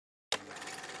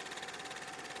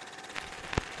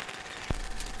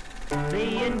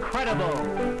the incredible,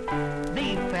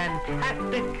 the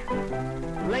fantastic.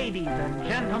 Ladies and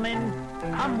gentlemen,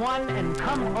 come one and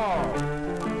come all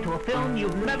to a film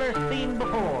you've never seen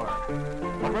before.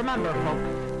 But remember,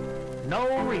 folks, no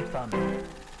refunds.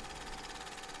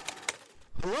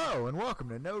 Hello and welcome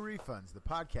to No Refunds, the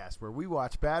podcast where we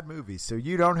watch bad movies so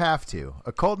you don't have to.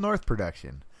 A ColdNorth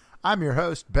production. I'm your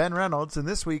host, Ben Reynolds, and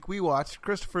this week we watched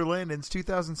Christopher Landon's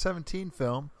 2017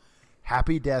 film,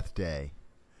 Happy Death Day.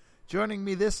 Joining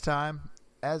me this time,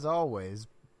 as always,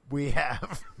 we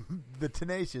have the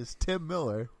tenacious Tim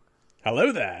Miller.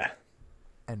 Hello there.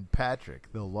 And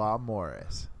Patrick, the Law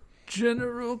Morris.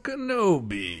 General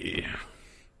Kenobi.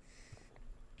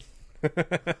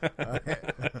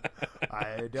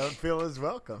 I don't feel as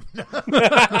welcome.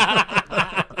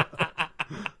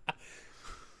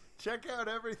 Check out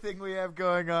everything we have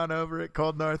going on over at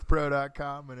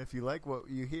ColdNorthPro.com, and if you like what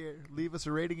you hear, leave us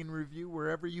a rating and review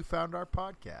wherever you found our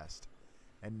podcast.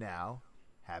 And now,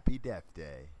 Happy Death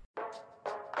Day.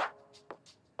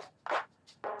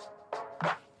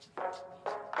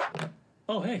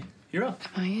 Oh, hey, you're up.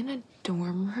 Am I in a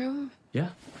dorm room? Yeah,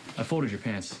 I folded your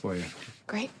pants for you.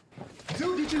 Great.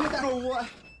 Dude, did you hit that or what?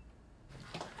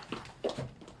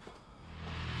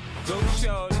 Go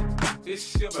shorty,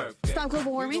 it's your birthday. Stop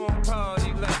global warming. We gon'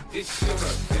 party like it's your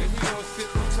birthday. We gon'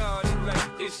 sip and party like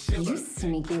it's your You birthday.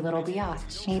 sneaky little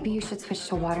biatch. Maybe you should switch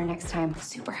to water next time.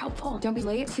 Super helpful. Don't be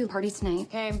late to the party tonight.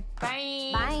 Okay,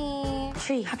 bye. Bye.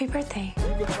 Tree, happy birthday. You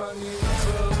can find me in the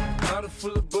club, bottle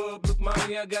full of bub. Look,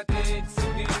 mommy, I got the ex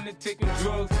again and taking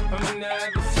drugs. I'm in the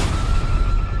habit.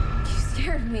 You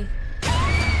scared me.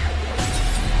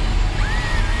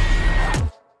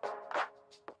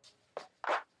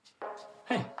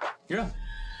 Hey, you're up.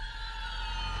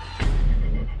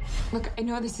 Look, I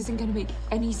know this isn't gonna make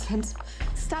any sense.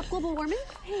 Stop global warming?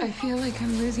 I feel like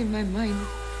I'm losing my mind.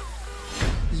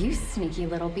 You sneaky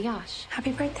little biatch.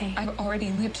 Happy birthday. I've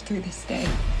already lived through this day.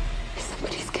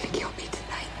 Somebody's gonna kill me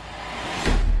tonight.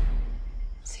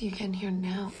 So you can hear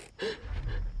now.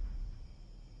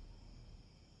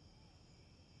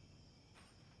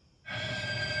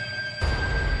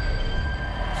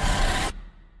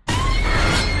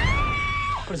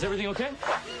 Is everything okay?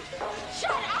 Shut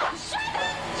up! Shut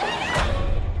up! Shut up!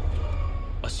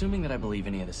 Assuming that I believe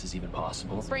any of this is even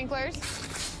possible.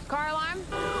 Sprinklers. Car alarm.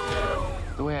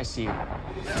 The way I see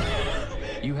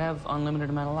it, you have unlimited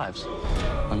amount of lives.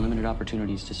 Unlimited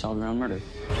opportunities to solve your own murder.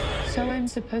 So I'm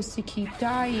supposed to keep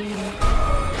dying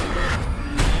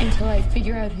until I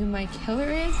figure out who my killer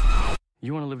is?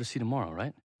 You want to live to see tomorrow,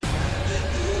 right?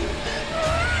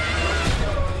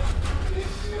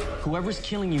 Whoever's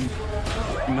killing you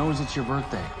knows it's your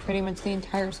birthday. Pretty much the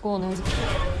entire school knows.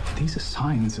 These are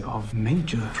signs of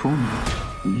major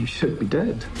trauma. You should be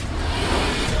dead.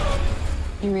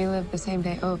 You relive the same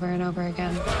day over and over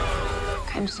again.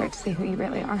 Kind of start to see who you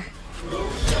really are.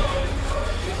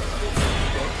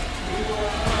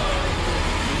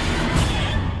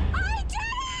 I did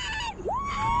it! Woo!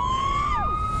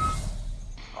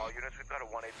 All units, we've got a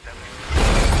 187.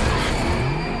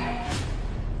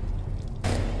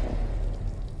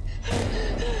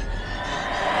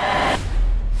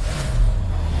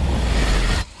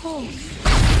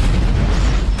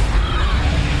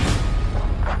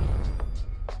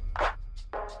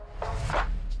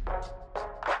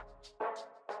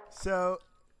 So,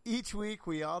 each week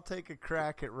we all take a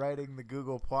crack at writing the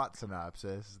Google plot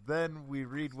synopsis. Then we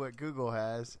read what Google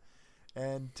has,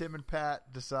 and Tim and Pat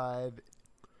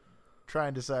try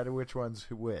and decide which one's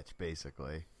which,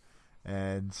 basically.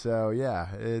 And so,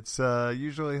 yeah, it's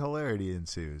usually hilarity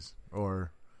ensues,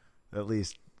 or at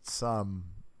least some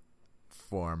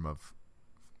form of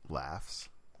laughs.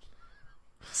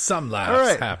 Some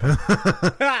laughs happen.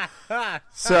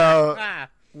 So,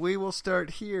 we will start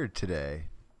here today.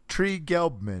 Tree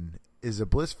Gelbman is a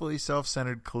blissfully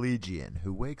self-centered collegian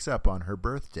who wakes up on her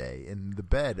birthday in the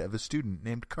bed of a student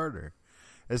named Carter.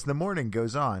 As the morning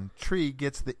goes on, Tree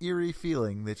gets the eerie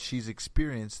feeling that she's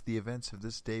experienced the events of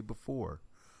this day before.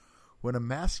 When a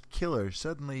masked killer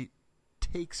suddenly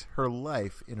takes her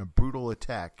life in a brutal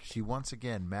attack, she once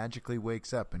again magically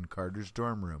wakes up in Carter's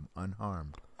dorm room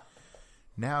unharmed.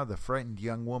 Now the frightened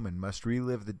young woman must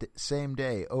relive the same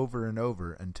day over and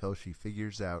over until she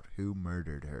figures out who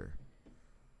murdered her.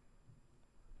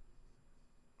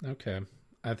 Okay.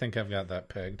 I think I've got that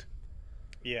pegged.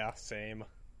 Yeah, same.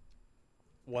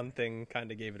 One thing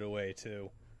kind of gave it away, too.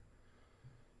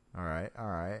 All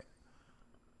right.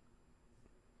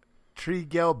 Tree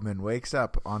Gelbman wakes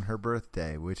up on her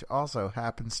birthday, which also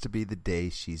happens to be the day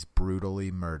she's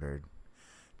brutally murdered.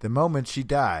 The moment she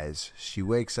dies, she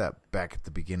wakes up back at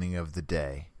the beginning of the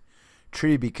day.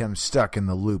 Tree becomes stuck in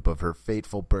the loop of her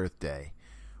fateful birthday,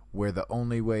 where the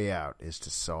only way out is to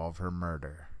solve her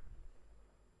murder.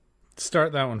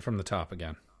 Start that one from the top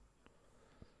again.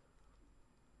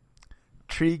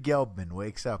 Tree Gelbman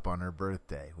wakes up on her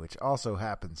birthday, which also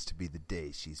happens to be the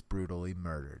day she's brutally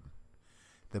murdered.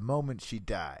 The moment she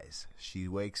dies, she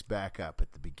wakes back up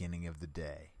at the beginning of the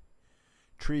day.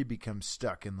 Tree becomes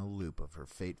stuck in the loop of her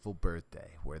fateful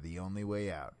birthday, where the only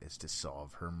way out is to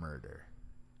solve her murder.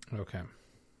 Okay.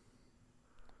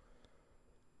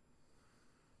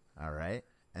 All right.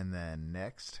 And then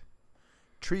next,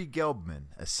 Tree Gelbman,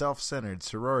 a self-centered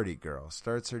sorority girl,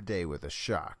 starts her day with a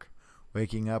shock,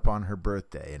 waking up on her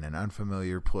birthday in an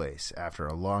unfamiliar place after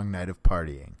a long night of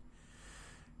partying.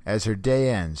 As her day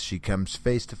ends, she comes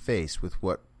face to face with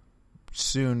what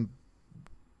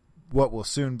will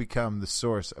soon become the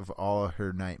source of all of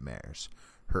her nightmares,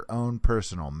 her own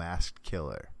personal masked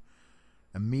killer.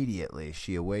 Immediately,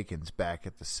 she awakens back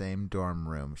at the same dorm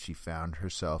room she found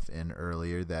herself in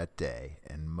earlier that day,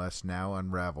 and must now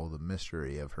unravel the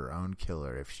mystery of her own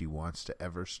killer if she wants to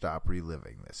ever stop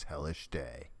reliving this hellish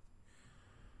day.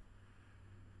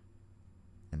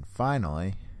 And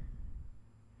finally,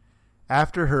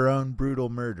 after her own brutal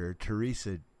murder,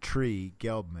 Teresa Tree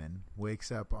Gelbman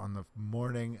wakes up on the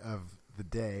morning of the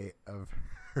day of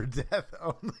her death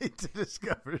only to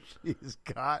discover she is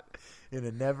caught in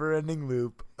a never-ending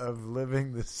loop of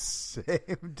living the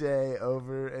same day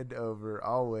over and over,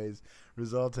 always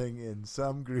resulting in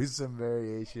some gruesome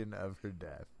variation of her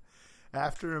death.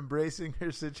 After embracing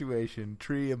her situation,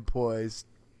 Tree employs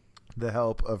the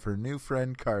help of her new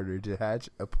friend Carter to hatch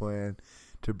a plan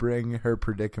to bring her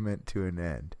predicament to an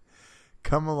end.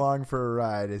 Come along for a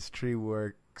ride as Tree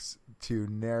works to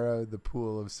narrow the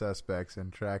pool of suspects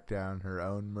and track down her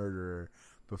own murderer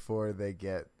before they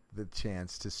get the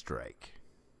chance to strike.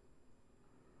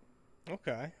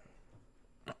 Okay.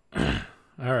 All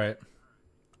right.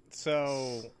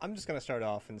 So, I'm just going to start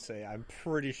off and say I'm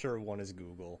pretty sure one is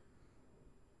Google.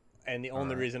 And the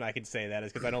only reason I could say that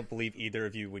is because I don't believe either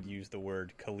of you would use the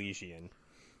word collegian.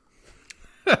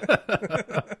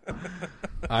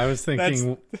 I was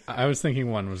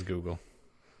thinking one was Google.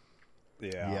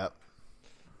 Yeah. Yep.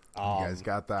 You guys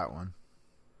got that one.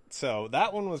 So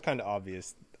that one was kind of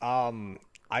obvious.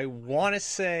 I want to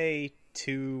say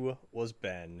 2 was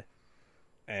Ben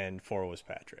and 4 was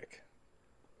Patrick.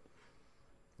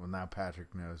 Well, now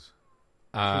Patrick knows.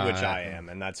 Which I am,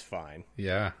 and that's fine.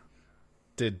 Yeah.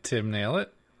 Did Tim nail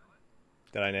it?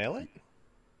 Did I nail it?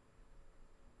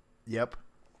 Yep.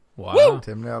 Wow. Woo!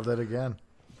 Tim nailed it again.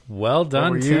 Well done,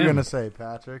 What were Tim. you going to say,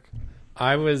 Patrick?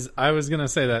 I was going to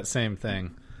say that same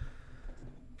thing.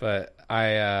 But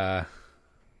the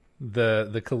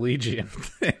collegian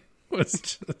thing was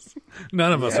just,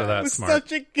 none of us are that smart.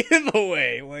 Such a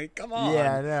giveaway. Like, come on.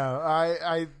 Yeah, no.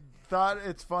 I thought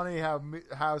it's funny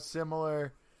how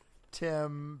similar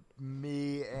Tim,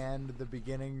 me, and the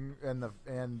beginning and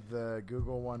the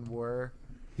Google one were.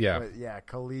 Yeah. But yeah,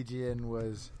 collegian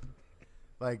was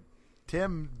like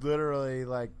Tim literally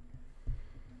like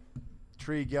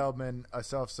Tree Gelbman, a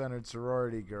self-centered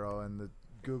sorority girl, and the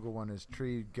Google one is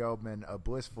Tree Gelbman, a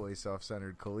blissfully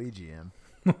self-centered collegian.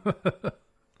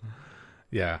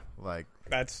 Yeah. Like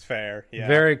That's fair. Yeah.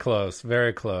 Very close.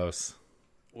 Very close.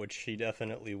 Which she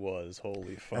definitely was.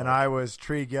 Holy fuck. And I was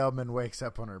Tree Gelbman wakes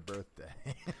up on her birthday.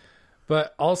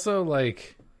 But also,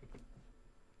 like,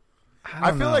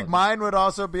 I feel like mine would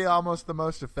also be almost the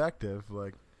most effective.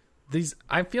 Like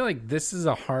I feel like this is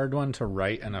a hard one to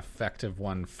write an effective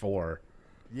one for.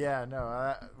 Yeah, no,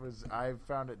 I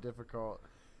found it difficult,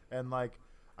 and like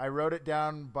I wrote it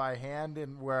down by hand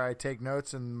in where I take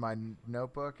notes in my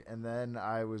notebook, and then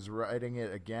I was writing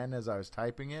it again as I was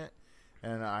typing it,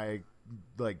 and I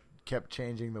like kept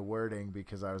changing the wording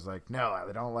because I was like, no,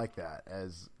 I don't like that,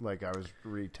 as like I was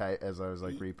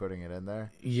re-putting it in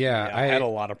there. Yeah, I had a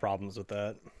lot of problems with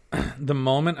that. The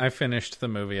moment I finished the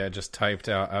movie, I just typed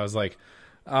out, I was like,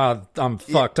 I'm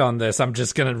fucked on this. I'm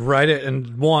just going to write it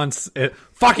in once.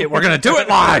 Fuck it, we're going to do it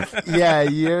live. Yeah,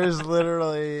 yours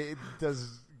literally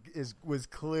was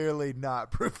clearly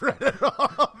not proofread at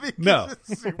all. No,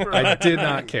 I did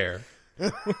not care.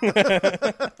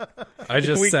 I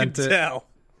just sent it. Tell.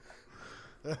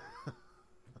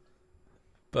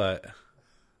 But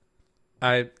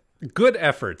good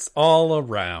efforts all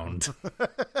around.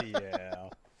 Yeah.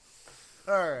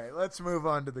 All right, let's move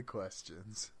on to the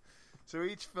questions. So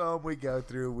each film we go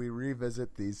through, we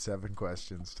revisit these 7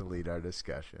 questions to lead our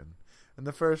discussion. And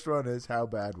the first one is, how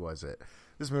bad was it?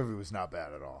 This movie was not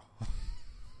bad at all.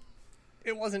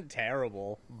 It wasn't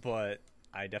terrible, but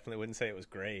I definitely wouldn't say it was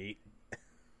great.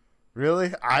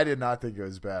 Really? I did not think it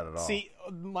was bad at all. See,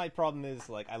 my problem is,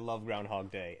 like, I love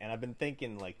Groundhog Day, and I've been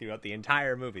thinking, like, throughout the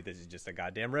entire movie, this is just a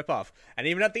goddamn ripoff. And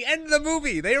even at the end of the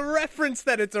movie, they reference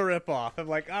that it's a ripoff. I'm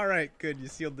like, all right, good, you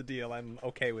sealed the deal. I'm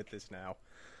okay with this now.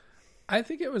 I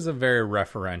think it was a very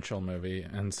referential movie,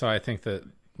 and so I think that,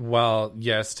 well,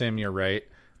 yes, Tim, you're right.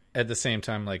 At the same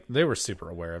time, like, they were super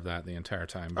aware of that the entire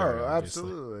time. Oh, obviously.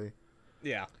 absolutely.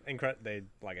 Yeah, they,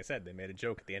 like I said, they made a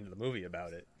joke at the end of the movie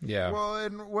about it. Yeah. Well,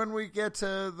 and when we get to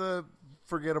the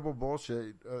forgettable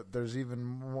bullshit, there's even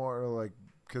more, like,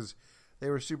 because they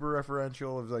were super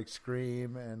referential of, like,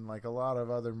 Scream and, like, a lot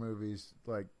of other movies.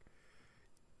 Like,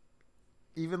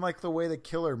 even, like, the way the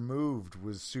killer moved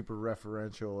was super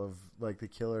referential of, like, the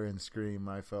killer in Scream,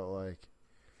 I felt like.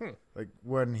 Like,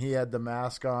 when he had the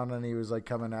mask on and he was, like,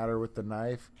 coming at her with the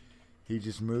knife, he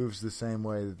just moves the same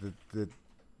way that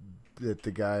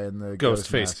the guy in the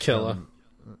Ghostface killer.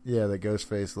 Yeah, the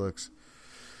Ghostface looks.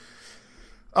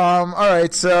 All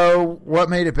right, so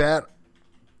what made it bad?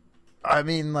 I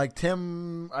mean, like,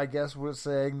 Tim, I guess, was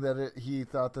saying that he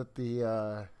thought that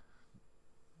the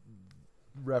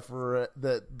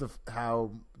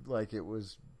how, like, it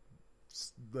was,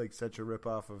 like, such a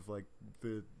ripoff of, like,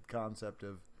 the concept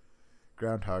of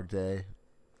Groundhog Day.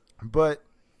 But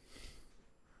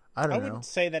I wouldn't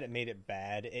say that it made it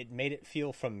bad. It made it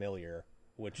feel familiar,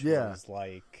 which was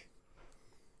like,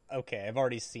 okay, I've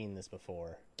already seen this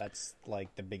before. That's,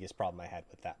 like, the biggest problem I had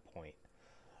with that point.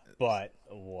 But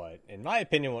in my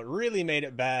opinion, what really made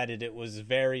it bad is it was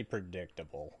very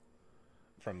predictable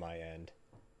from my end.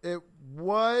 It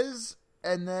was,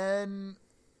 and then,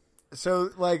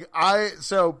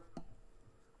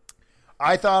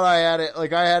 I thought I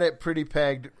had it pretty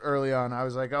pegged early on. I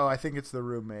was like, oh, I think it's the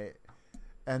roommate.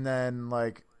 And then,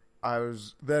 like,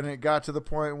 then it got to the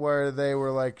point where they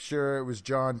were like, sure, it was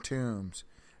John Toombs.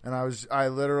 And I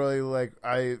literally, like,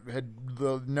 I had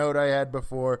the note I had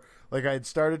before, like, I had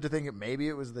started to think maybe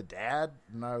it was the dad.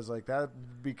 And I was like, that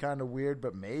would be kind of weird,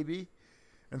 but maybe.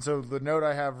 And so the note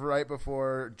I have right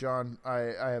before John,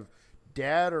 I have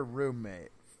dad or roommate.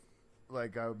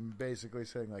 Like, I'm basically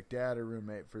saying, like, dad or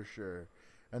roommate for sure.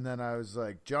 And then I was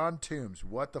like, John Toombs,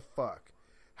 what the fuck?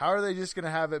 How are they just going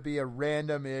to have it be a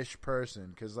random-ish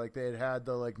person? Because, like, they had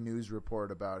the, like, news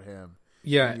report about him.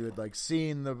 Yeah. And you had, like,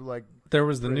 seen the, like... There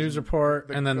was the news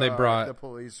report, and then they brought the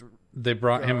police. They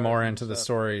brought him more into the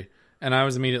story. And I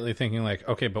was immediately thinking, like,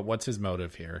 okay, but what's his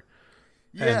motive here?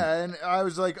 Yeah, and I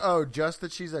was like, oh, just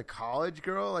that she's a college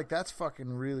girl? Like, that's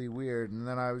fucking really weird. And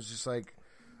then I was just like...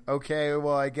 Okay,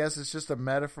 well, I guess it's just a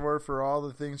metaphor for all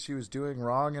the things she was doing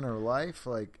wrong in her life,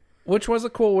 like, which was a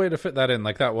cool way to fit that in.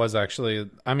 Like, that was actually,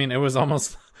 I mean, it was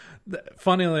almost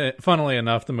funnily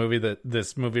enough, the movie that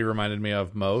this movie reminded me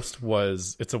of most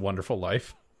was It's a Wonderful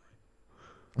Life.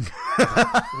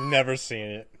 Never seen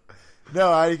it.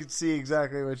 No, I can see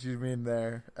exactly what you mean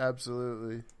there.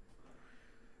 Absolutely.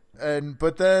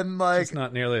 But then, like, it's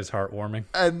not nearly as heartwarming.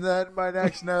 And then my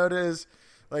next note is,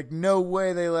 like, no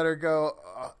way they let her go.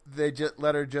 They just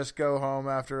let her just go home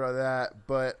after that,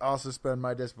 but also suspend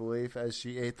my disbelief as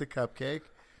she ate the cupcake.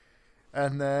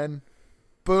 And then,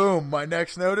 boom, my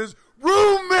next note is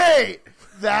roommate.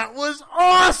 That was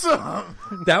awesome.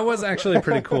 That was actually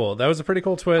pretty cool. That was a pretty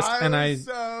cool twist. I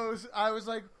was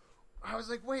like,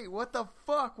 wait, what the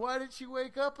fuck? Why did she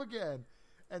wake up again?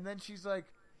 And then she's like,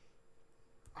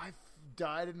 I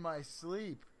died in my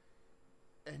sleep.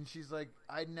 And she's like,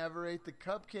 I never ate the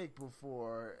cupcake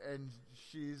before. And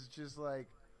she's just like,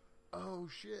 oh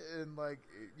shit. And like,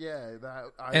 yeah,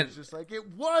 was just like,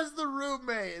 it was the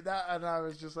roommate. And I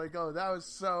was just like, oh, that was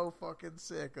so fucking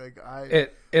sick. Like,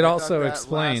 it also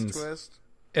explains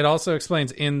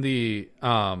in the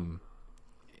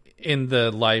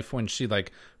life when she,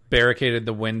 like, barricaded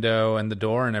the window and the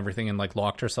door and everything and, like,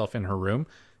 locked herself in her room,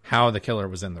 how the killer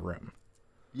was in the room.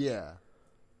 Yeah.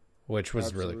 Which was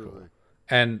Absolutely. really cool.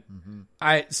 And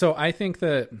I think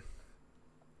that,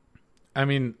 I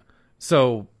mean,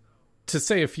 so to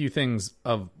say a few things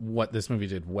of what this movie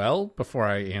did well before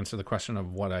I answer the question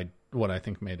of what I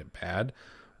think made it bad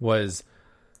was,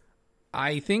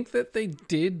 I think that they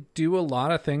did do a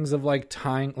lot of things of, like,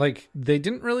 tying, like, they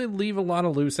didn't really leave a lot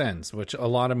of loose ends, which a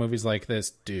lot of movies like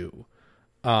this do.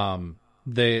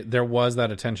 There was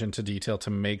that attention to detail to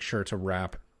make sure to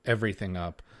wrap everything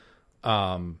up.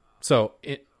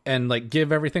 And, like,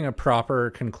 give everything a proper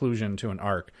conclusion to an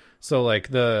arc. So, like,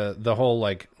 the whole,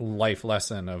 like, life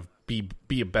lesson of be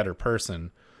a better person,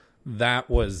 that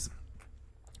was,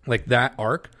 like, that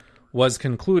arc was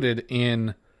concluded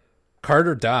in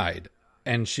Carter died,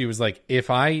 and she was like, if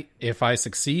I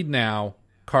succeed now,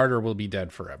 Carter will be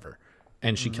dead forever.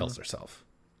 And she kills herself.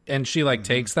 And she, like,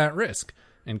 takes that risk.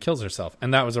 and kills herself.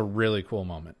 And that was a really cool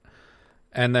moment.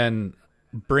 And then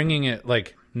bringing it,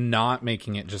 like, not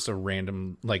making it just a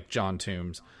random, like, John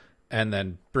Toombs, and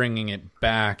then bringing it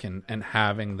back and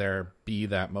having there be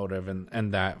that motive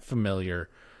and that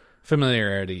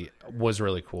familiarity was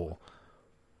really cool.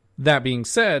 That being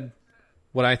said,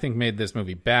 what I think made this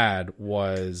movie bad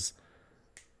was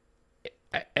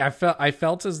I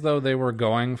felt as though they were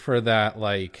going for that,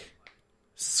 like,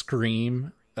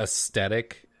 Scream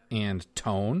aesthetic and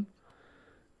tone,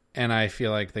 and I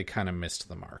feel like they kind of missed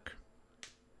the mark.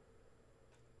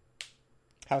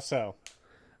 How so?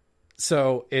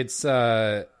 So it's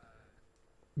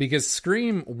because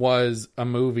Scream was a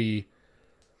movie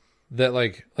that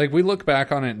like we look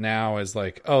back on it now as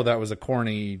like, oh, that was a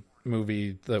corny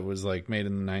movie that was like made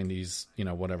in the 90s, you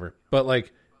know, whatever. But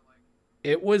like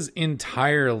it was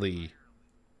entirely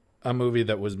a movie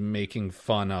that was making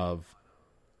fun of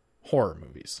horror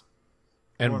movies.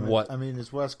 And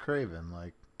it's Wes Craven,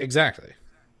 like, exactly.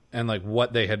 And like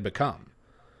what they had become.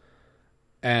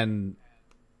 And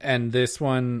this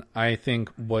one, I think,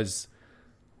 was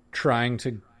trying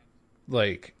to,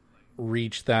 like,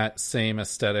 reach that same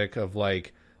aesthetic of,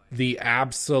 like, the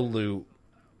absolute,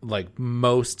 like,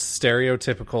 most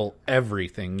stereotypical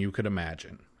everything you could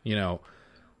imagine. You know,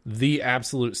 the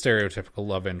absolute stereotypical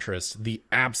love interest, the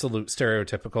absolute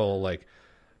stereotypical, like,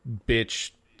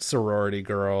 bitch sorority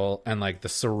girl, and, like, the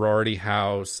sorority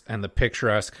house, and the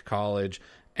picturesque college,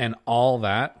 and all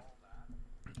that.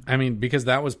 I mean, because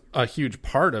that was a huge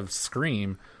part of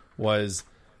Scream, was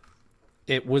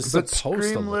it was but supposed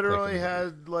Scream to look literally like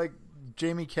had, like,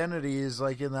 Jamie Kennedy is,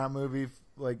 like, in that movie,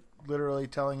 like, literally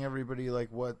telling everybody, like,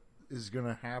 what is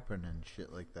gonna happen and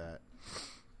shit like that.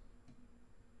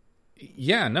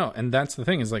 Yeah, no, and that's the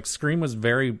thing, is like Scream was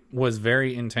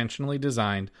very intentionally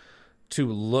designed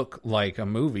to look like a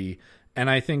movie, and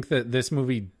I think that this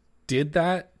movie did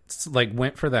that, like,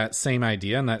 went for that same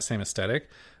idea and that same aesthetic,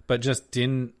 but just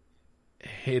didn't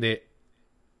hit it.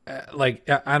 Like,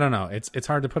 I don't know. It's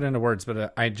hard to put into words,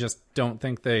 but I just don't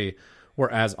think they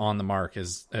were as on the mark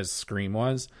as Scream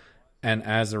was. And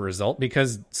as a result,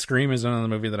 because Scream is another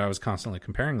movie that I was constantly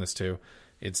comparing this to,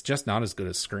 it's just not as good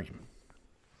as Scream.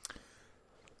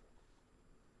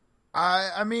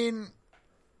 I mean,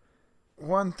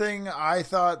 one thing I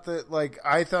thought that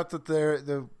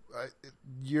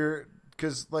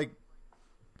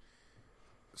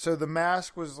so the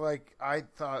mask was like, I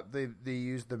thought they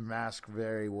used the mask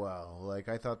very well. Like,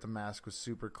 I thought the mask was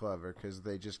super clever because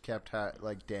they just kept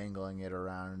like dangling it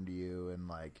around you, and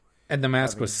like, and the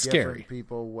mask was scary.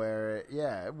 People wear it,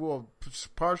 yeah. Well,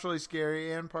 partially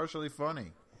scary and partially funny,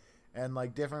 and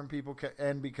like different people,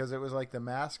 and because it was like the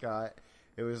mascot,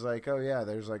 it was like, oh yeah,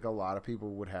 there's like a lot of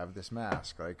people would have this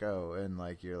mask, like, oh, and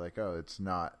like you're like, oh, it's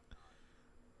not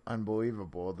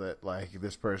unbelievable that like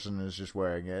this person is just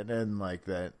wearing it, and like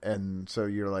that, and so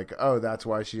you're like, oh, that's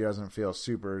why she doesn't feel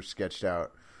super sketched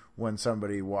out when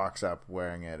somebody walks up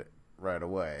wearing it right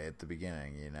away at the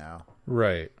beginning, you know?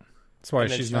 Right. That's why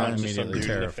she's not immediately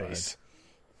terrified.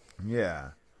 Yeah.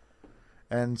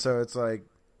 And so it's like,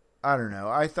 I don't know.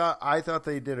 I thought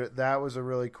they did it. That was a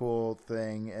really cool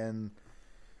thing, and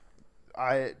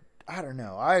I don't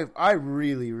know. I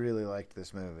really, really liked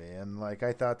this movie, and like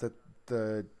I thought that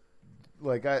the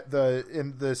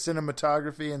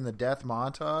cinematography and the death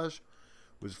montage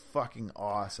was fucking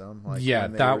awesome. Like, yeah,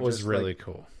 that was really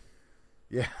cool.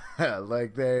 Yeah,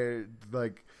 like they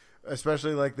like,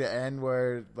 especially like the end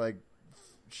where like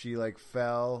she like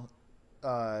fell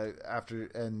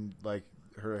after, and like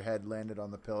her head landed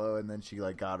on the pillow, and then she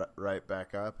like got right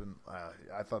back up, and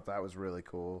I thought that was really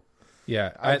cool.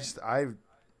 Yeah, I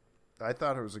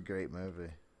thought it was a great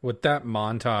movie. With that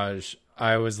montage,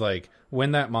 I was like,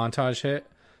 when that montage hit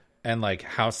and like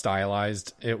how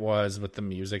stylized it was with the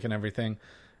music and everything,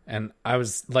 and I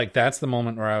was like, that's the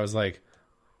moment where I was like,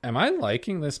 am I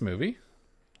liking this movie?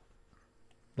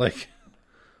 Like,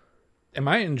 am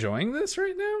I enjoying this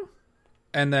right now?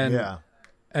 And then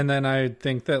I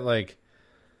think that like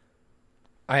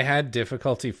I had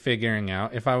difficulty figuring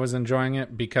out if I was enjoying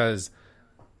it, because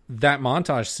that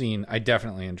montage scene I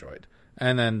definitely enjoyed.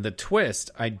 And then the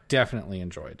twist, I definitely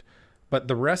enjoyed. But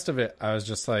the rest of it, I was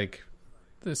just like,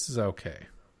 this is okay.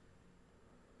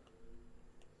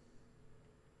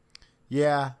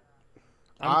 Yeah.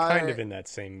 I'm kind of in that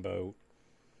same boat.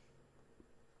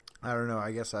 I don't know.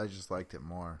 I guess I just liked it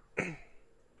more.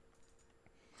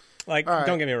 Like,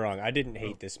 don't get me wrong. I didn't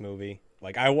hate this movie.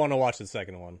 Like, I want to watch the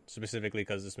second one, specifically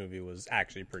because this movie was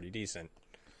actually pretty decent.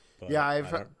 But yeah,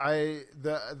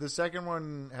 the second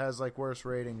one has like worse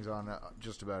ratings on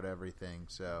just about everything.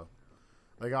 So,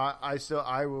 Like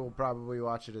I will probably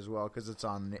watch it as well because it's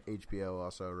on HBO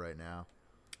also right now.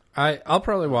 I'll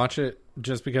probably watch it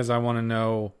just because I want to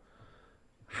know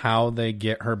how they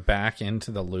get her back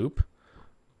into the loop.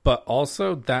 But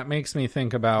also that makes me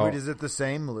think about... Wait, is it the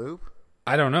same loop?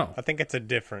 I don't know. I think it's a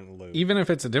different loop. Even if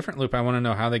it's a different loop, I want to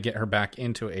know how they get her back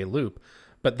into a loop.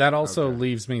 But that also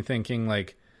leaves me thinking,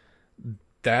 like,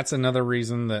 that's another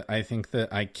reason that I think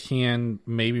that I can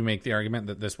maybe make the argument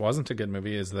that this wasn't a good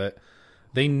movie, is that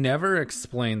they never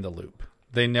explain the loop.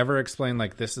 They never explain,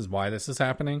 like, this is why this is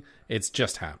happening. It's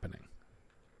just happening.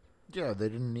 Yeah, they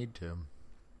didn't need to,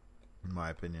 in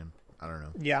my opinion. I don't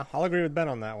know. Yeah, I'll agree with Ben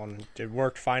on that one. It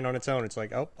worked fine on its own. It's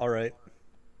like, oh, all right.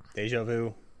 Deja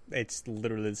vu. It's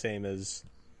literally the same as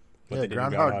what they did in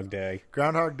Groundhog Day.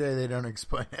 Groundhog Day, they don't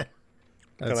explain it.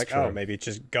 They're like, oh, maybe it's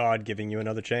just God giving you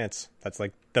another chance. That's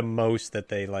like the most that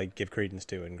they like give credence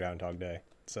to in Groundhog Day.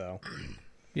 So,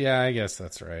 yeah, I guess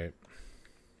that's right.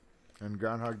 And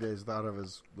Groundhog Day is thought of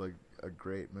as like a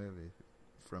great movie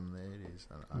from the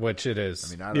 80s. Which it is.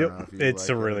 I mean, I don't know if you it's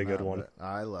like a really it or good not, one.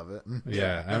 I love it.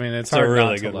 Yeah, I mean, it's a hard really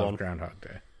not to good love one. Groundhog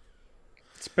Day.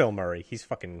 It's Bill Murray. He's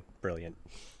fucking brilliant.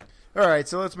 All right,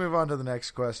 so let's move on to the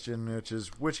next question, which is,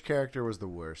 which character was the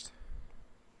worst?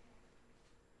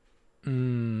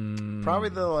 Probably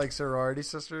the like sorority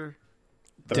sister,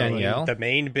 Danielle, the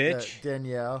main bitch.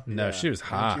 Danielle. No, yeah. she was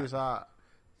hot. She was hot,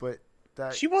 but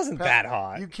that she wasn't that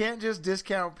hot. You can't just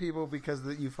discount people because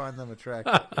that you find them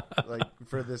attractive. Like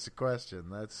for this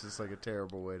question, that's just like a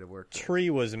terrible way to work.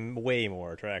 Tree was way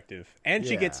more attractive, and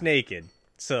she gets naked,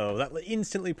 so that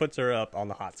instantly puts her up on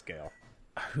the hot scale.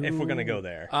 If we're gonna go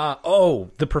there,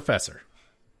 the professor.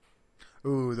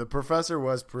 Ooh, the professor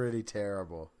was pretty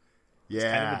terrible. Yeah,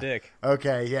 he's kind of a dick.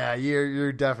 Okay, yeah,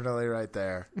 you're definitely right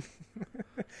there.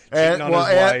 Cheating on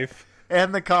his wife.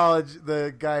 And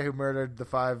the guy who murdered the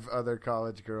 5 other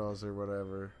college girls or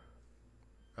whatever.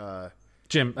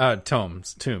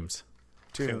 Toombs.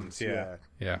 Toombs, yeah.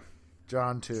 Yeah.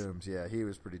 John Toombs, yeah, he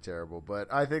was pretty terrible. But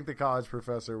I think the college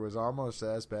professor was almost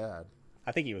as bad.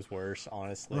 I think he was worse,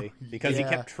 honestly, because he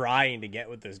kept trying to get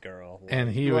with this girl, and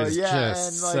he was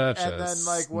such a. And then,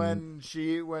 like when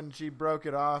she broke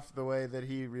it off, the way that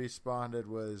he responded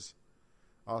was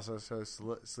also so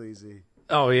sleazy.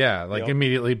 Oh yeah, like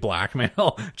immediately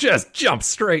blackmail, just jump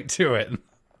straight to it.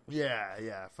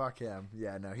 Yeah, fuck him.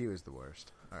 Yeah, no, he was the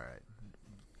worst. All right,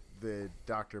 the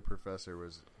doctor professor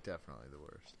was definitely the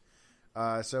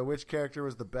worst. So which character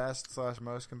was the best /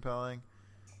 most compelling?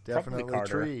 Definitely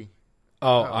Tree.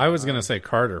 Oh, I was going to say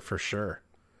Carter for sure.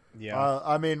 Yeah.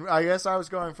 I mean, I guess I was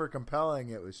going for compelling.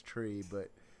 It was Tree, but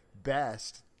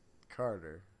best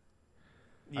Carter.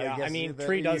 Yeah, I mean,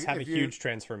 Tree does have a huge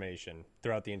transformation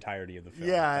throughout the entirety of the film.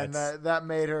 Yeah, and that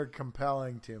made her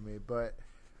compelling to me. But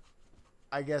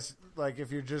I guess, like,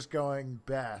 if you're just going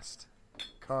best,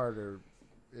 Carter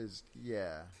is,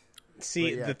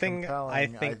 See, the thing I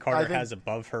think Carter has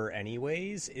above her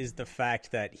anyways is the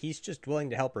fact that he's just willing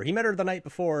to help her. He met her the night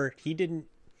before. He didn't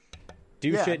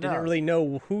do shit, didn't really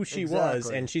know who she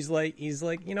was. And he's like,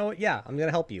 you know what? Yeah, I'm going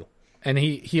to help you. And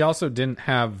he also didn't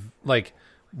have, like,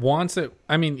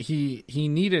 he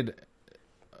needed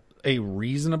a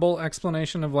reasonable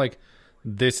explanation of, like,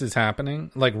 this is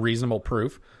happening, like, reasonable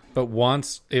proof. But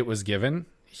once it was given,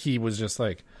 he was just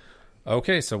like,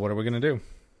 okay, so what are we going to do?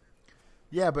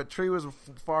 Yeah, but Tree was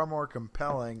far more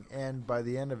compelling, and by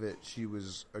the end of it, she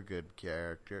was a good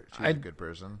character. She was a good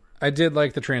person. I did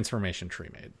like the transformation Tree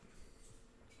made.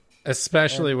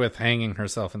 Especially with hanging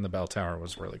herself in the bell tower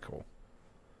was really cool.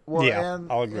 Well, yeah,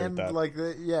 I'll agree with that. Like,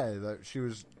 she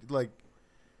was, like...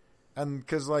 And,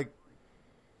 because, like,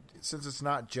 since it's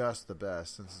not just the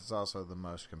best, since it's also the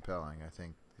most compelling, I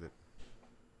think that...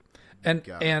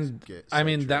 And I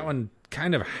mean, that one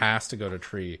kind of has to go to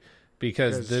Tree...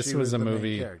 Because this was a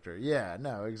movie character. Yeah,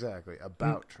 no, exactly.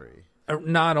 About Tree.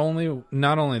 Not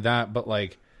only that, but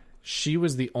like she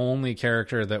was the only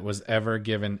character that was ever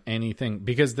given anything,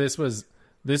 because this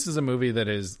is a movie that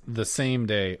is the same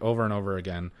day over and over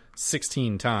again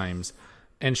 16 times,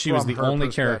 and she was the only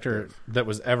character that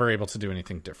was ever able to do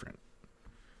anything different.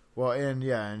 Well,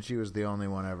 and she was the only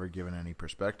one ever given any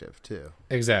perspective too.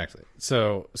 Exactly.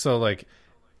 So like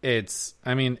it's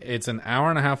an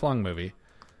hour and a half long movie.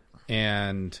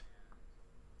 And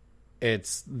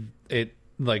it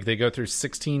like they go through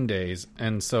 16 days,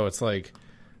 and so it's like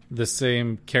the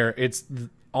same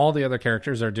all the other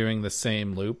characters are doing the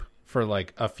same loop for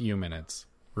like a few minutes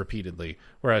repeatedly,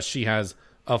 whereas she has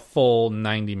a full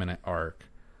 90-minute arc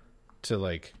to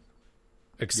like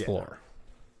explore.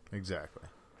 Yeah, exactly.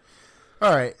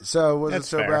 All right, so was it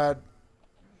so fair. bad?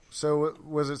 So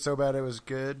was it so bad it was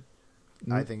good?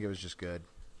 I think it was just good.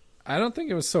 I don't think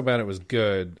it was so bad it was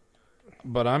good,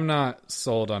 but I'm not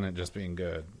sold on it just being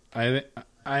good. I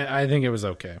think it was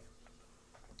okay.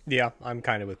 Yeah, I'm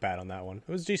kind of with Pat on that one.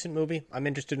 It was a decent movie. I'm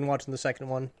interested in watching the second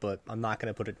one, but I'm not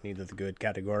going to put it in either the good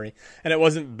category. And it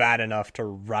wasn't bad enough to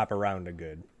wrap around a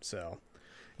good, so...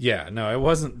 Yeah, no, it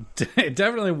wasn't. It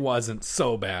definitely wasn't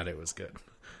so bad it was good.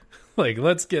 Like,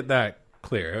 let's get that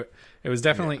clear. It was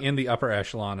definitely in the upper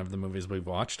echelon of the movies we've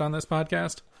watched on this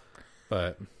podcast.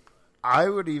 But I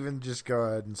would even just go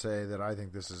ahead and say that I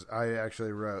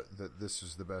actually wrote that this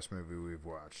is the best movie we've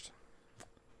watched.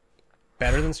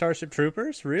 Better than Starship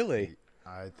Troopers? Really?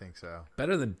 I think so.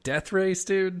 Better than Death Race,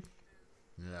 dude?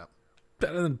 Yeah.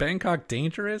 Better than Bangkok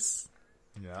Dangerous?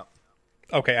 Yeah.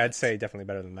 Okay, I'd say definitely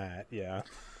better than that, yeah.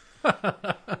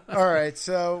 All right,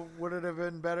 so would it have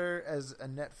been better as a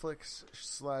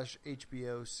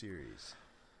Netflix/HBO series?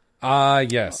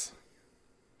 Yes.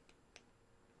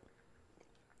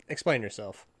 Explain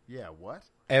yourself. Yeah, what?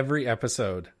 Every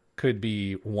episode could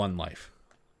be one life.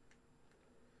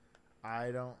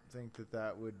 I don't think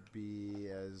that would be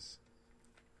as...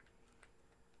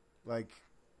 Like...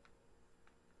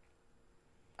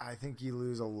 I think you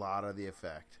lose a lot of the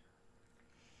effect.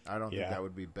 I don't think that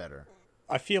would be better.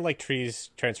 I feel like Tree's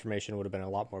transformation would have been a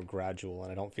lot more gradual,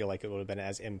 and I don't feel like it would have been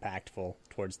as impactful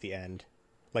towards the end.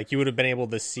 Like, you would have been able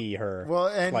to see her. Well,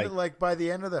 and like by the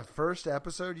end of the first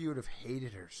episode, you would have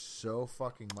hated her so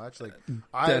fucking much. Like,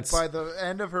 by the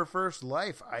end of her first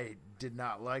life, I did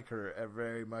not like her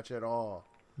very much at all.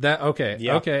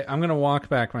 Okay, I'm going to walk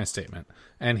back my statement,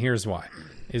 and here's why.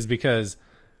 Is because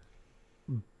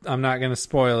I'm not going to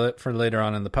spoil it for later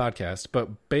on in the podcast,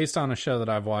 but based on a show that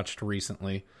I've watched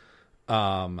recently,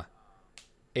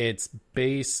 it's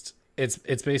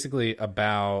basically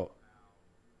about,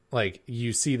 like,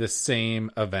 you see the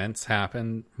same events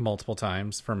happen multiple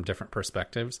times from different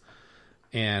perspectives,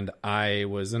 and I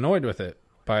was annoyed with it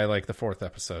by like the fourth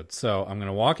episode. So I'm going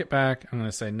to walk it back. I'm going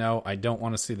to say, no, I don't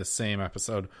want to see the same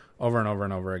episode over and over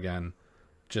and over again,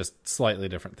 just slightly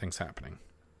different things happening.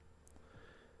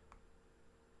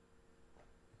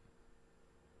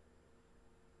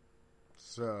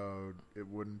 So it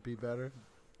wouldn't be better?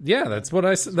 Yeah, that's what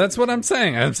I'm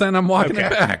saying. I'm saying I'm walking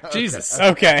it back. Jesus.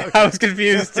 Okay, I was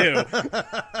confused too.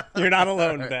 You're not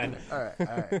alone, Ben. All right.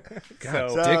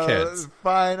 God, dickheads.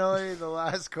 Finally, the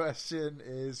last question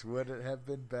is: would it have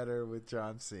been better with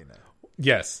John Cena?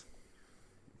 Yes.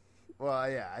 Well,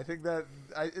 yeah, I think that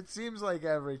it seems like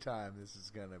every time this is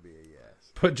going to be a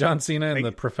yes. Put John Cena in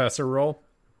the professor role.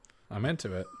 I'm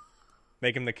into it.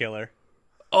 Make him the killer.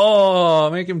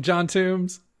 Oh, make him John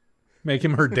Toombs. Make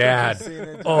him her dad.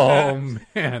 Oh,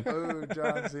 man. Oh,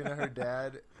 John Cena, her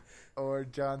dad. Or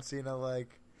John Cena,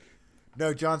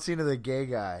 No, John Cena, the gay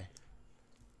guy.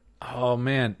 Oh,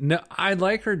 man. No, I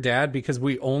like her dad because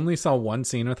we only saw one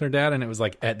scene with her dad, and it was,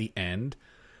 like, at the end.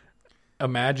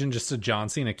 Imagine just a John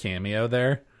Cena cameo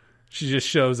there. She just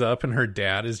shows up, and her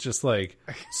dad is just, like,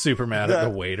 super mad at the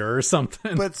waiter or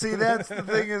something. But see, that's the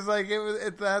thing is, like,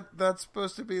 that's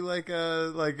supposed to be like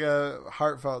a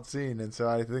heartfelt scene, and so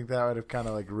I think that would have kind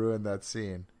of like ruined that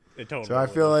scene. It totally so I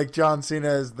feel like John Cena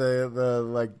as the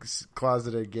like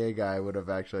closeted gay guy would have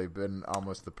actually been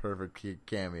almost the perfect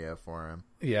cameo for him.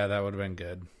 Yeah, that would have been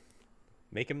good.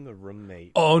 Make him the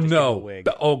roommate. Oh, Just no. give him a wig.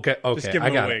 Okay. Just give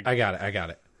him a wig. I got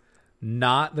it.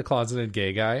 Not the closeted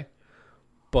gay guy,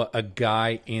 but a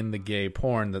guy in the gay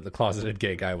porn that the closeted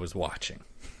gay guy was watching.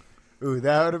 Ooh,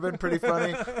 that would have been pretty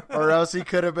funny. Or else he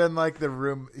could have been like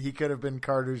he could have been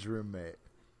Carter's roommate.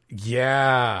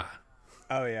 Yeah.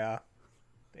 Oh, yeah.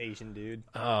 Asian dude.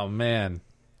 Oh, man.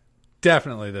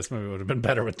 Definitely this movie would have been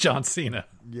better with John Cena.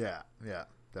 Yeah,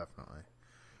 definitely.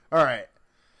 All right.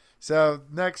 So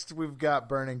next we've got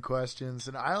burning questions,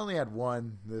 and I only had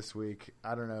one this week.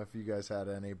 I don't know if you guys had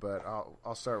any, but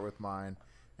I'll start with mine.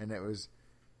 And it was,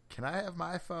 can I have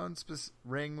my phone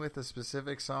ring with a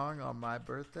specific song on my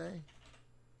birthday?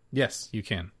 Yes, you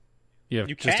can. You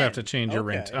just have to change your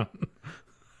ringtone.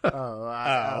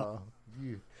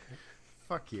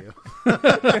 Fuck you.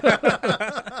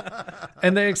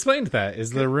 And they explained that is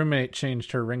the roommate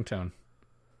changed her ringtone.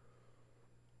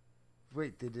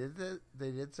 Wait, they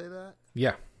did say that?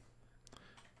 Yeah.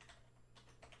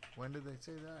 When did they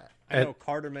say that? I know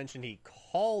Carter mentioned he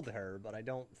called her, but I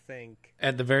don't think...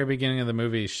 At the very beginning of the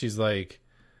movie, she's like...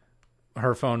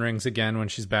 Her phone rings again when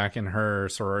she's back in her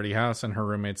sorority house, and her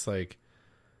roommate's like...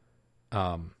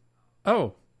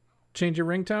 Oh, change your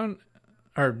ringtone?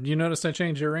 Or you noticed I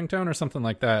changed your ringtone? Or something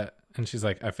like that. And she's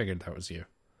like, I figured that was you.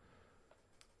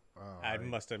 Oh, I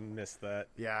must have missed that.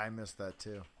 Yeah, I missed that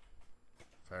too.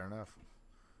 Fair enough.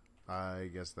 I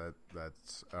guess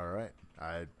that's all right.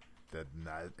 that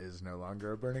is no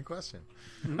longer a burning question.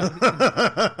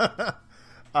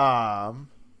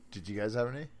 Did you guys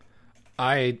have any?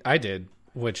 I did,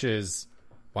 which is,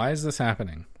 why is this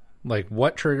happening? Like,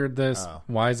 what triggered this?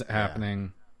 Why is it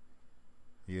happening?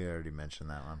 You already mentioned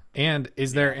that one. And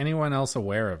is there anyone else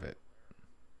aware of it?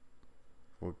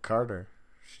 Well, Carter.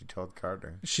 She told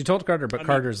Carter. She told Carter, but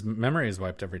Carter's memory is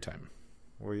wiped every time.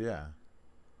 Well, yeah.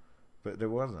 But it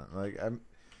wasn't. Like,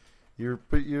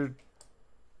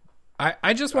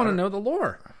 I just want to know the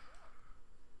lore.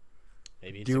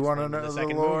 Maybe do you want to know the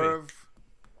lore movie. of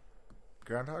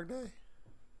Groundhog Day?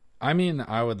 I mean,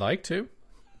 I would like to.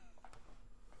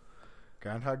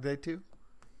 Groundhog Day 2?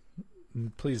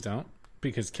 Please don't,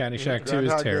 because Caddyshack 2 is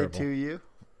Groundhog terrible. Day 2 you?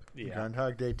 Yeah.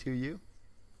 Groundhog Day 2 you?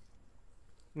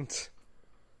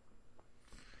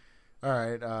 All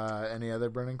right. Any other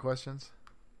burning questions?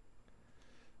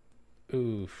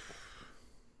 Oof.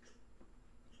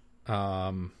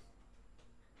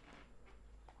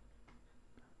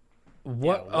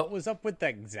 What was up with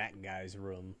that Zach guy's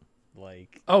room?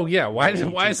 Like, oh yeah, why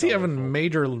is he having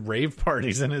major rave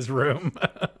parties in his room?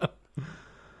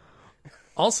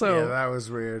 Also, yeah, that was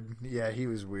weird. Yeah, he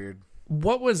was weird.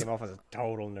 What was came off as a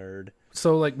total nerd.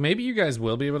 So, like, maybe you guys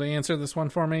will be able to answer this one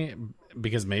for me,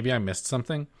 because maybe I missed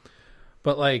something.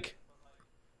 But, like,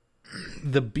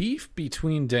 the beef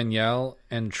between Danielle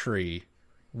and Tree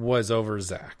was over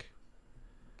Zach.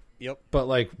 Yep. But,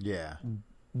 like, yeah,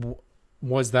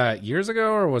 was that years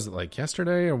ago, or was it like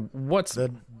yesterday, or what's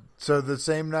so the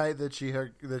same night that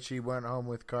she went home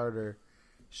with Carter,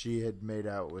 she had made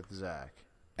out with Zach.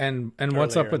 And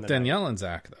what's up with Danielle and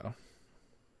Zach though?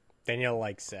 Danielle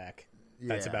likes Zach.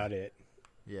 That's about it.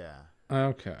 Yeah.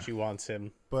 Okay. She wants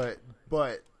him. But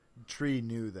Tree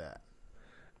knew that.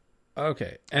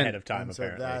 Okay. Ahead of time, and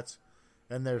apparently. So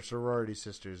and they're sorority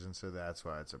sisters, and so that's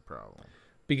why it's a problem.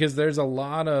 Because there's a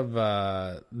lot of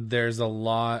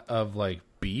like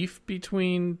beef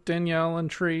between Danielle and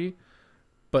Tree,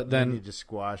 but then you need to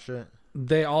squash it.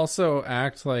 They also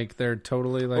act like they're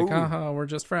totally like, haha, we're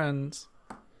just friends.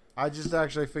 I just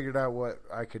actually figured out what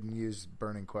I could use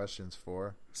burning questions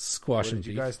for. Squash and beef. What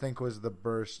did you guys think was the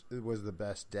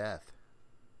best death?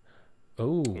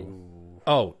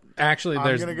 Oh, actually,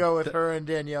 I'm gonna go with her and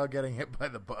Danielle getting hit by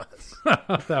the bus.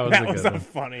 that was a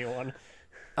funny one.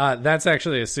 That's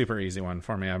actually a super easy one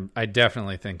for me. I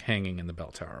definitely think hanging in the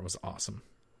bell tower was awesome.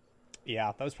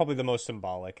 Yeah, that was probably the most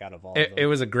symbolic out of all of them. It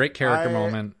was a great character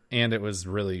moment, and it was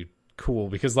really cool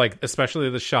because, like, especially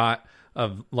the shot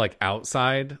of like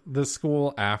outside the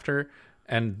school after,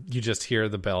 and you just hear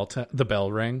the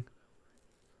bell ring.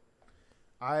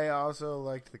 I also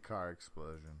liked the car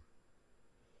explosion.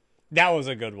 That was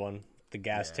a good one. The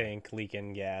gas tank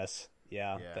leaking gas.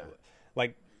 Yeah.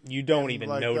 Like, you don't even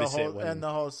notice it. And the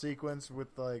whole sequence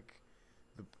with, like,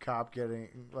 the cop getting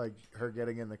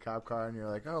in the cop car, and you're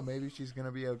like, oh, maybe she's going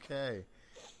to be okay.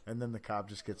 And then the cop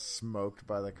just gets smoked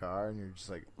by the car, and you're just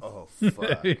like, oh,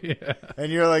 fuck. Yeah.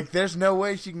 And you're like, there's no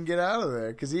way she can get out of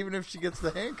there, because even if she gets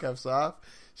the handcuffs off,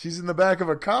 she's in the back of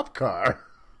a cop car.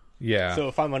 Yeah. So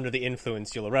if I'm under the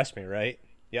influence, you'll arrest me, right?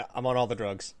 Yeah, I'm on all the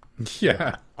drugs.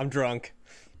 Yeah. I'm drunk.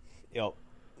 Yep.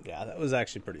 Yeah, that was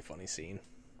actually a pretty funny scene.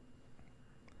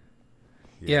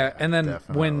 Yeah, and then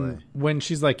definitely. when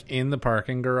she's like in the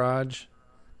parking garage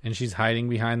and she's hiding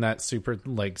behind that super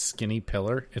like skinny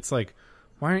pillar, it's like,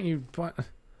 why aren't you?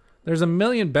 There's a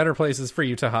million better places for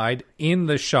you to hide in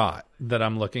the shot that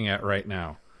I'm looking at right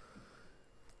now.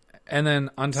 And then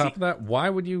on top of that, why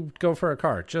would you go for a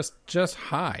car? Just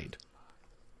hide.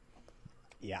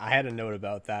 Yeah, I had a note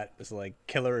about that. It was like,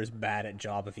 killer is bad at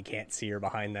job if he can't see her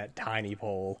behind that tiny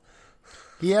pole.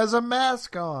 He has a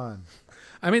mask on.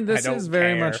 I mean, this is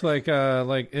very much like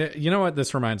you know what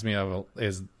this reminds me of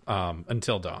is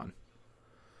Until Dawn.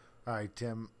 All right,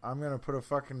 Tim, I'm going to put a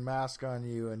fucking mask on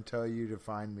you and tell you to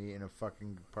find me in a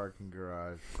fucking parking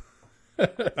garage. All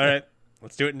right,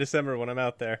 let's do it in December when I'm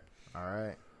out there. All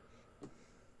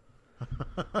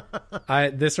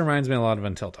right. This reminds me a lot of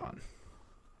Until Dawn.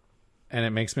 And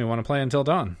it makes me want to play Until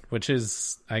Dawn, which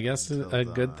is, I guess, a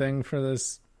good thing for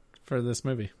this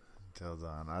movie. Until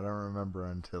Dawn. I don't remember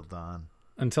Until Dawn.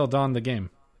 Until Dawn, the game.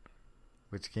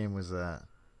 Which game was that?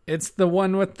 It's the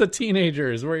one with the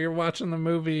teenagers where you're watching the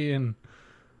movie and...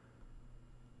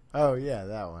 Oh, yeah,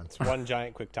 that one. It's one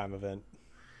giant QuickTime event.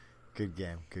 Good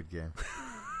game. Good game.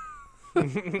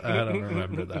 I don't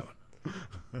remember that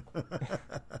one.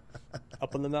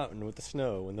 Up on the mountain with the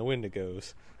snow and the wind it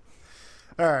goes.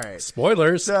 All right.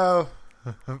 Spoilers. So,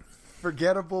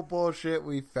 forgettable bullshit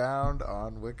we found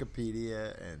on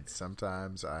Wikipedia and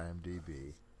sometimes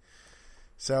IMDb.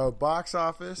 So, box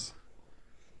office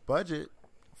budget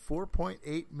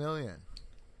 $4.8 million.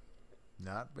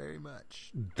 Not very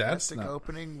much. That's Domestic not...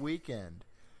 opening weekend.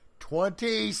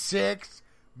 $26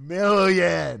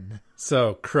 million.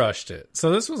 So crushed it.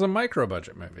 So this was a micro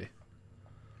budget movie.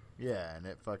 Yeah, and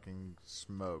it fucking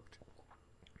smoked.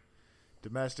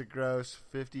 Domestic gross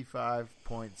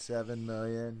 $55.7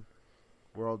 million.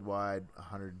 Worldwide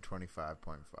 125.5.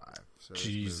 So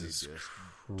Jesus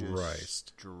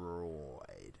Christ.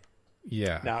 Destroyed.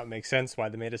 Yeah. Now it makes sense why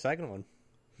they made a second one.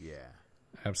 Yeah.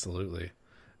 Absolutely.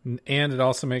 And it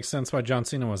also makes sense why John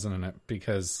Cena wasn't in it,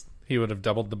 because he would have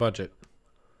doubled the budget.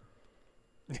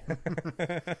 So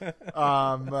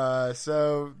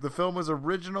the film was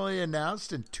originally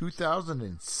announced in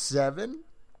 2007.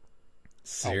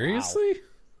 Seriously? Oh, wow.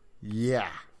 Yeah.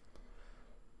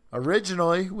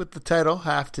 Originally with the title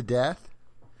Half to Death.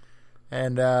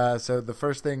 And so the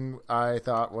first thing I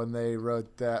thought when I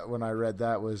read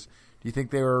that was, do you think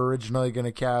they were originally going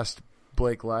to cast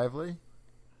Blake Lively?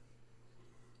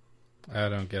 I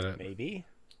don't get it. Maybe.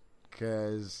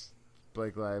 Because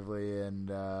Blake Lively and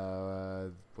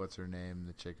what's her name?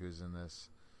 The chick who's in this,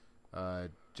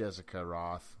 Jessica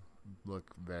Roth,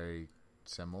 look very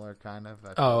similar, kind of.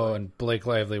 And Blake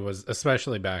Lively was,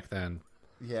 especially back then.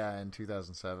 Yeah, in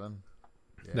 2007.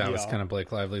 Yeah. That was kind of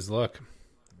Blake Lively's look.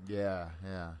 Yeah.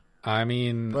 I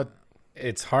mean, but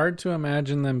it's hard to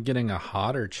imagine them getting a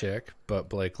hotter chick, but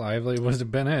Blake Lively would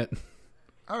have been it.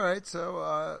 All right,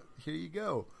 so here you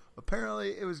go.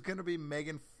 Apparently, it was going to be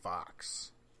Megan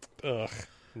Fox. Ugh,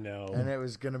 no. And it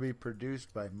was going to be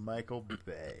produced by Michael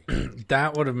Bay.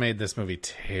 That would have made this movie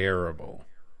terrible.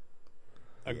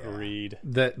 Agreed.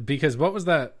 Because what was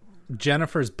that?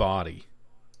 Jennifer's Body.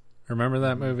 Remember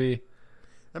that movie?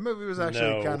 That movie was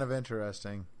actually kind of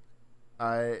interesting.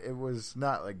 It was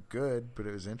not like good, but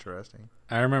it was interesting.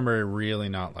 I remember really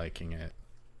not liking it,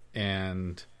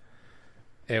 and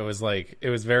it was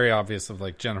very obvious of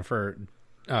like Megan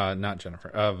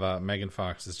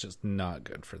Fox is just not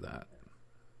good for that.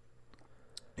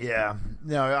 Yeah,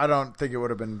 no, I don't think it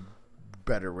would have been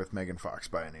better with Megan Fox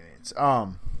by any means.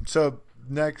 So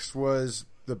next was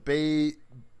the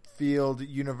Bayfield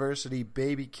University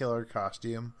baby killer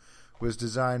costume was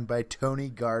designed by Tony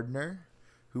Gardner,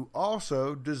 who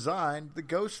also designed the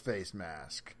Ghostface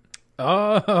mask.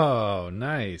 Oh,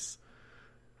 nice.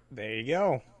 There you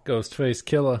go. Ghostface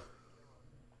killer.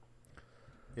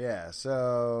 Yeah,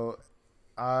 so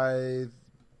I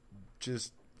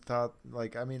just thought, I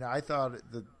thought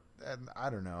that, and I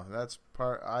don't know,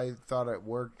 I thought it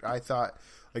worked. I thought,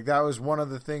 that was one of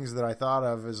the things that I thought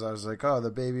of, is I was like, oh, the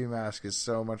baby mask is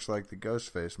so much like the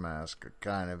Ghostface mask,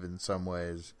 kind of, in some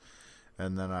ways.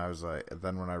 And then I was like,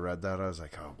 when I read that, I was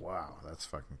like, oh, wow, that's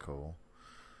fucking cool.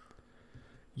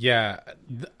 Yeah,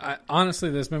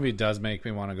 honestly, this movie does make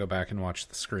me want to go back and watch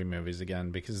the Scream movies again,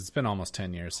 because it's been almost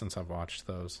 10 years since I've watched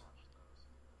those.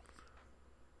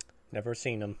 Never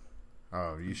seen them.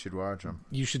 Oh, you should watch them.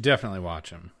 You should definitely watch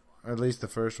them. At least the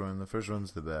first one. The first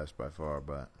one's the best by far,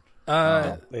 but...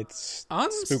 It's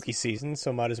spooky season,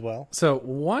 so might as well. So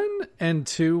 1 and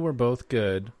 2 were both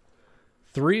good.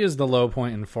 3 is the low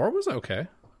point, and 4 was okay.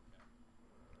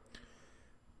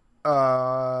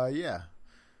 Yeah.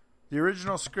 The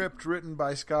original script, written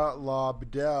by Scott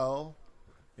Lobdell,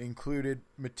 included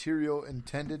material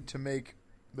intended to make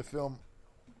the film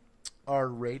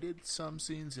R-rated. Some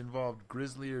scenes involved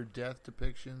grislier death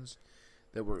depictions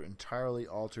that were entirely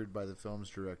altered by the film's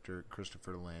director,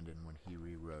 Christopher Landon, when he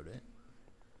rewrote it.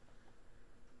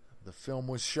 The film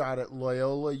was shot at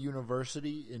Loyola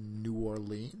University in New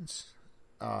Orleans.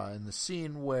 In the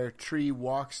scene where Tree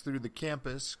walks through the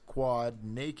campus quad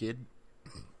naked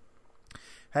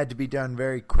had to be done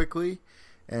very quickly,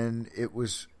 and it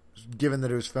was, given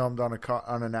that it was filmed on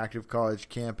an active college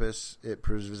campus, it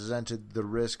presented the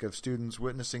risk of students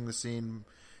witnessing the scene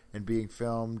and being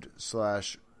filmed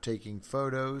 / taking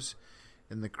photos,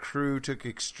 and the crew took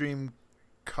extreme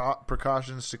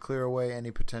precautions to clear away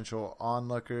any potential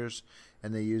onlookers,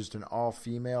 and they used an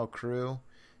all-female crew.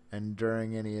 And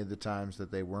during any of the times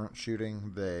that they weren't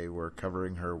shooting, they were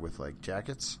covering her with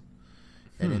jackets.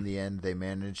 And in the end, they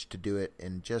managed to do it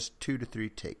in just 2 to 3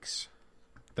 takes.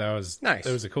 That was nice.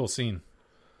 It was a cool scene.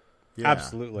 Yeah.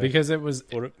 Absolutely. Because it was,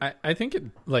 I think it,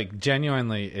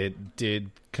 genuinely, it did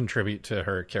contribute to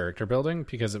her character building,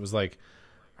 because it was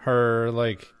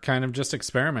her, kind of just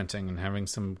experimenting and having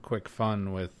some quick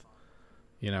fun with,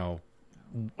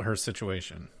 her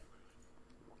situation.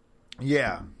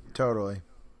 Yeah, totally.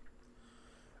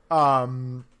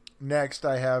 Next,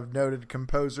 I have noted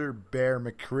composer Bear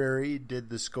McCreary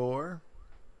did the score.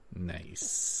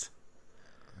 Nice.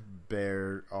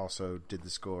 Bear also did the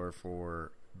score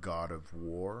for God of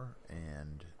War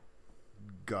and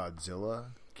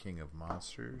Godzilla, King of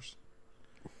Monsters.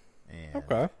 And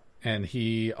Okay. And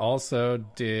he also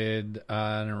did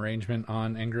an arrangement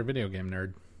on Angry Video Game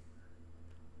Nerd.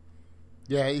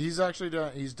 Yeah, he's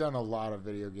done a lot of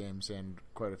video games and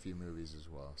quite a few movies as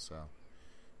well. So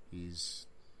he's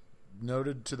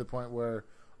noted to the point where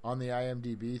on the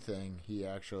IMDb thing,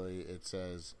 it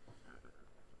says,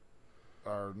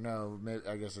 or no, maybe,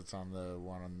 I guess it's on the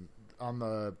one on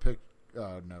the pic.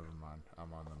 Never mind.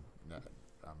 I'm on the.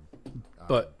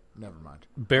 But never mind.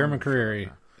 Bear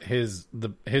McCreary, his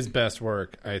best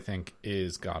work, I think,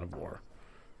 is God of War,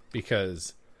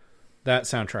 because that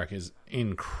soundtrack is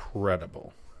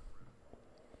incredible.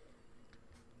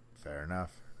 Fair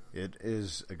enough. It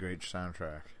is a great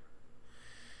soundtrack.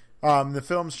 The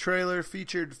film's trailer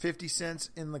featured 50 Cent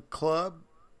in the Club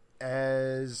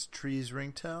as Tree's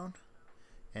ringtone,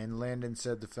 and Landon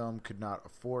said the film could not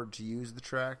afford to use the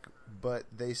track, but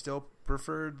they still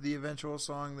preferred the eventual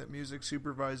song that music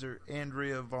supervisor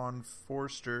Andrea Von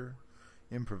Forster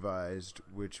improvised,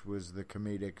 which was the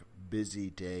comedic Busy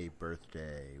Day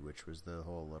Birthday, which was the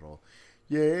whole little,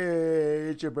 yeah,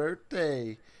 it's your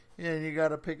birthday, and you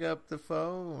gotta pick up the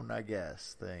phone, I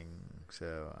guess, thing.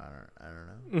 So I don't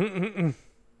know.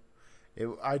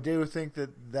 I do think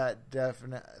that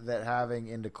having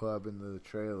Into Club in the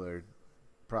trailer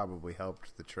probably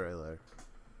helped the trailer,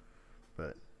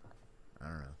 but I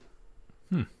don't know.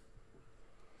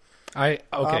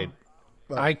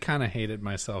 I kind of hated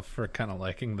myself for kind of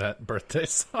liking that birthday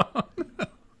song.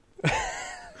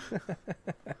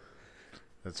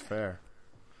 That's fair.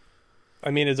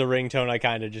 I mean, as a ringtone, I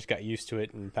kind of just got used to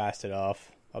it and passed it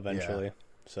off eventually. Yeah.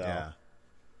 So, yeah.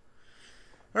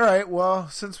 All right. Well,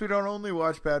 since we don't only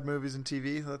watch bad movies and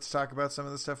TV, let's talk about some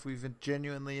of the stuff we've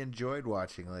genuinely enjoyed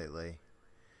watching lately.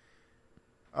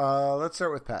 Let's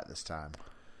start with Pat this time.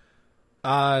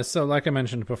 So like I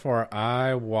mentioned before,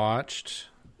 I watched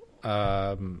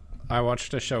a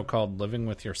show called Living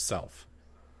with Yourself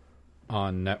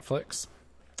on Netflix,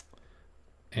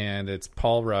 and it's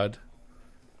Paul Rudd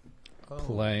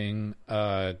playing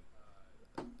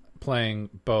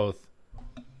both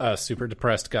a super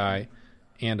depressed guy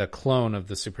and a clone of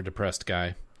the super depressed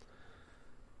guy.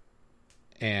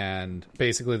 And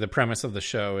basically the premise of the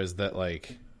show is that,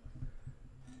 like,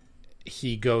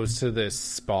 he goes to this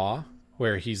spa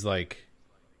where he's like,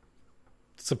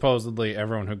 supposedly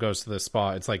everyone who goes to this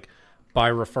spa, it's like by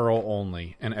referral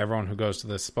only, and everyone who goes to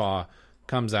this spa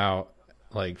comes out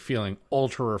like feeling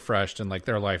ultra refreshed and like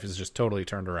their life is just totally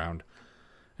turned around.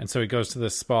 And so he goes to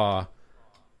this spa,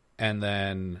 and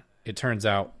then it turns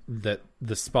out that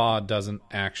the spa doesn't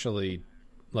actually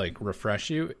like refresh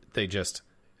you. They just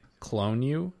clone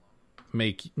you,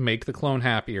 make the clone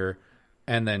happier,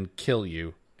 and then kill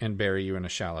you and bury you in a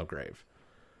shallow grave.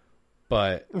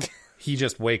 But he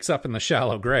just wakes up in the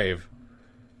shallow grave,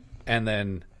 and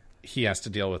then he has to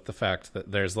deal with the fact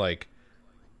that there's like,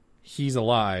 he's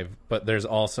alive, but there's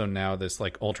also now this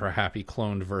like ultra happy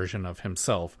cloned version of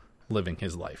himself living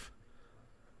his life.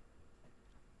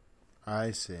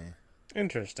 I see.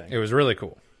 Interesting. It was really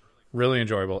cool. Really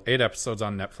enjoyable. 8 episodes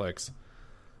on Netflix.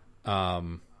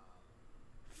 Fun,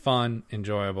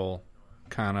 enjoyable,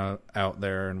 kind of out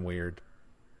there and weird,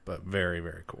 but very,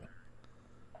 very cool.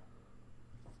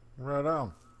 Right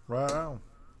on.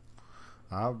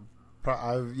 I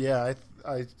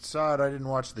saw it. I didn't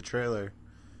watch the trailer,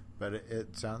 but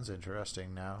it sounds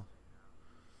interesting now.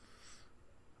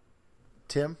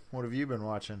 Tim, what have you been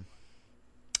watching?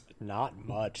 Not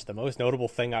much. The most notable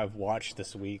thing I've watched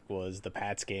this week was the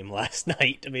Pats game last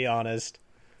night, to be honest.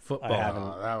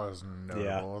 Football. That was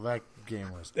notable. Yeah. That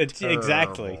game was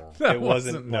exactly. That it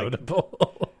wasn't notable.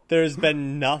 Like, there's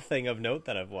been nothing of note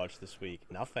that I've watched this week.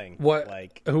 Nothing. What?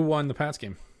 Like, who won the Pats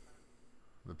game?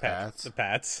 The Pats. The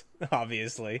Pats,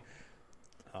 obviously.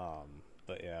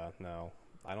 But yeah, no.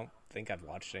 I don't think I've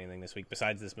watched anything this week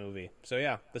besides this movie. So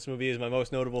yeah, this movie is my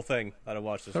most notable thing that I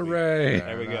watched this Hooray. week.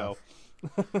 There we go.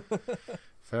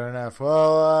 Fair enough.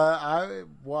 Well, I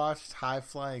watched High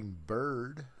Flying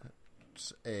Bird.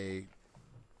 It's a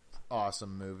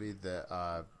awesome movie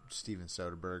that Steven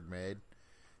Soderbergh made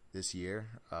this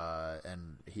year,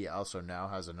 and he also now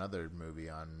has another movie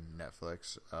on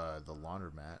Netflix, The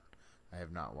Laundromat. I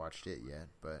have not watched it yet,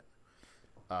 but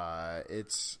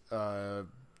it's a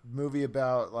movie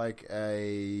about like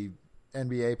a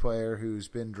NBA player who's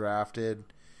been drafted,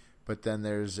 but then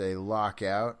there's a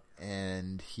lockout,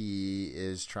 and he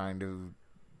is trying to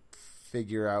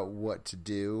figure out what to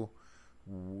do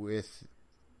with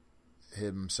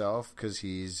himself, because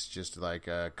he's just like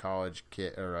a college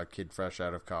kid, or a kid fresh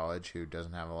out of college who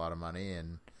doesn't have a lot of money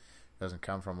and doesn't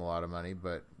come from a lot of money,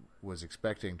 but was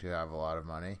expecting to have a lot of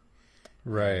money.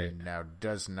 Right. And now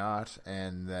does not.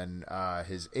 And then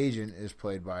his agent is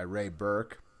played by Ray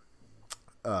Burke.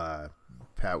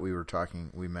 Pat,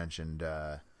 we mentioned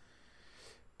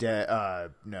no,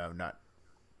 not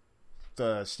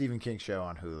the Stephen King show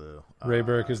on Hulu. Ray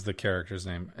Burke is the character's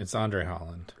name. It's Andre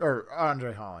Holland. Or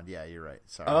Andre Holland, yeah, you're right.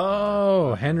 Sorry.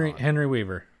 Oh, Henry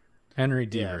Weaver. Henry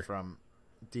Deaver. Yeah, from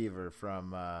Deaver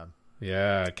from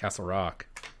Castle Rock.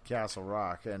 Castle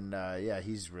Rock. And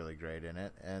he's really great in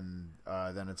it. And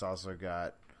then it's also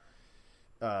got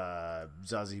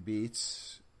Zazie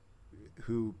Beetz,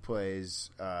 who plays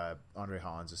Andre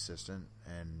Holland's assistant,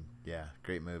 and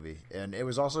great movie. And it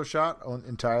was also shot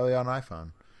entirely on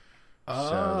iPhone,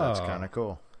 so that's kind of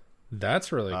cool.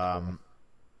 That's really cool.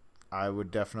 I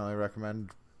would definitely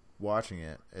recommend watching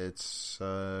it. It's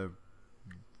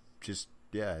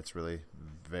it's really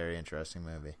very interesting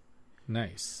movie.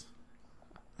 Nice.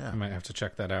 Yeah. I might have to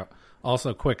check that out.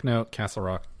 Also, quick note: Castle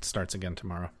Rock starts again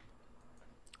tomorrow.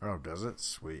 Oh, does it?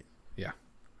 Sweet. Yeah.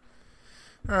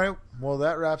 All right. Well,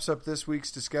 that wraps up this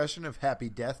week's discussion of Happy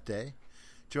Death Day.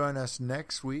 Join us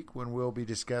next week when we'll be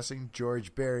discussing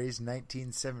George Barry's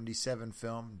 1977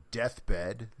 film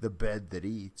Deathbed, The Bed That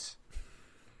Eats.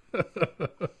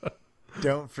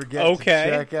 Don't forget to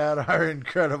check out our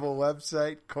incredible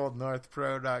website,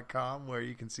 ColdNorthPro.com, where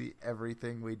you can see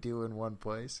everything we do in one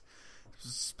place,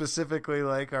 specifically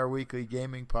like our weekly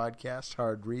gaming podcast,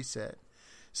 Hard Reset.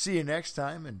 See you next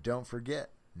time, and don't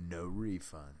forget, no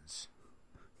refunds.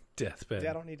 Deathbed. Yeah,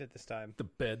 I don't need it this time. The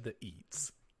bed that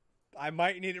eats. I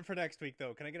might need it for next week,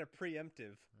 though. Can I get a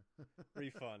preemptive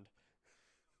refund?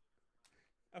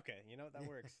 Okay, you know what? That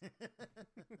works.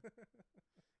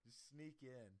 Just sneak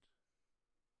in.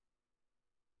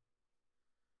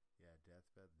 Yeah,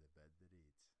 Deathbed, the bed that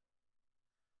eats.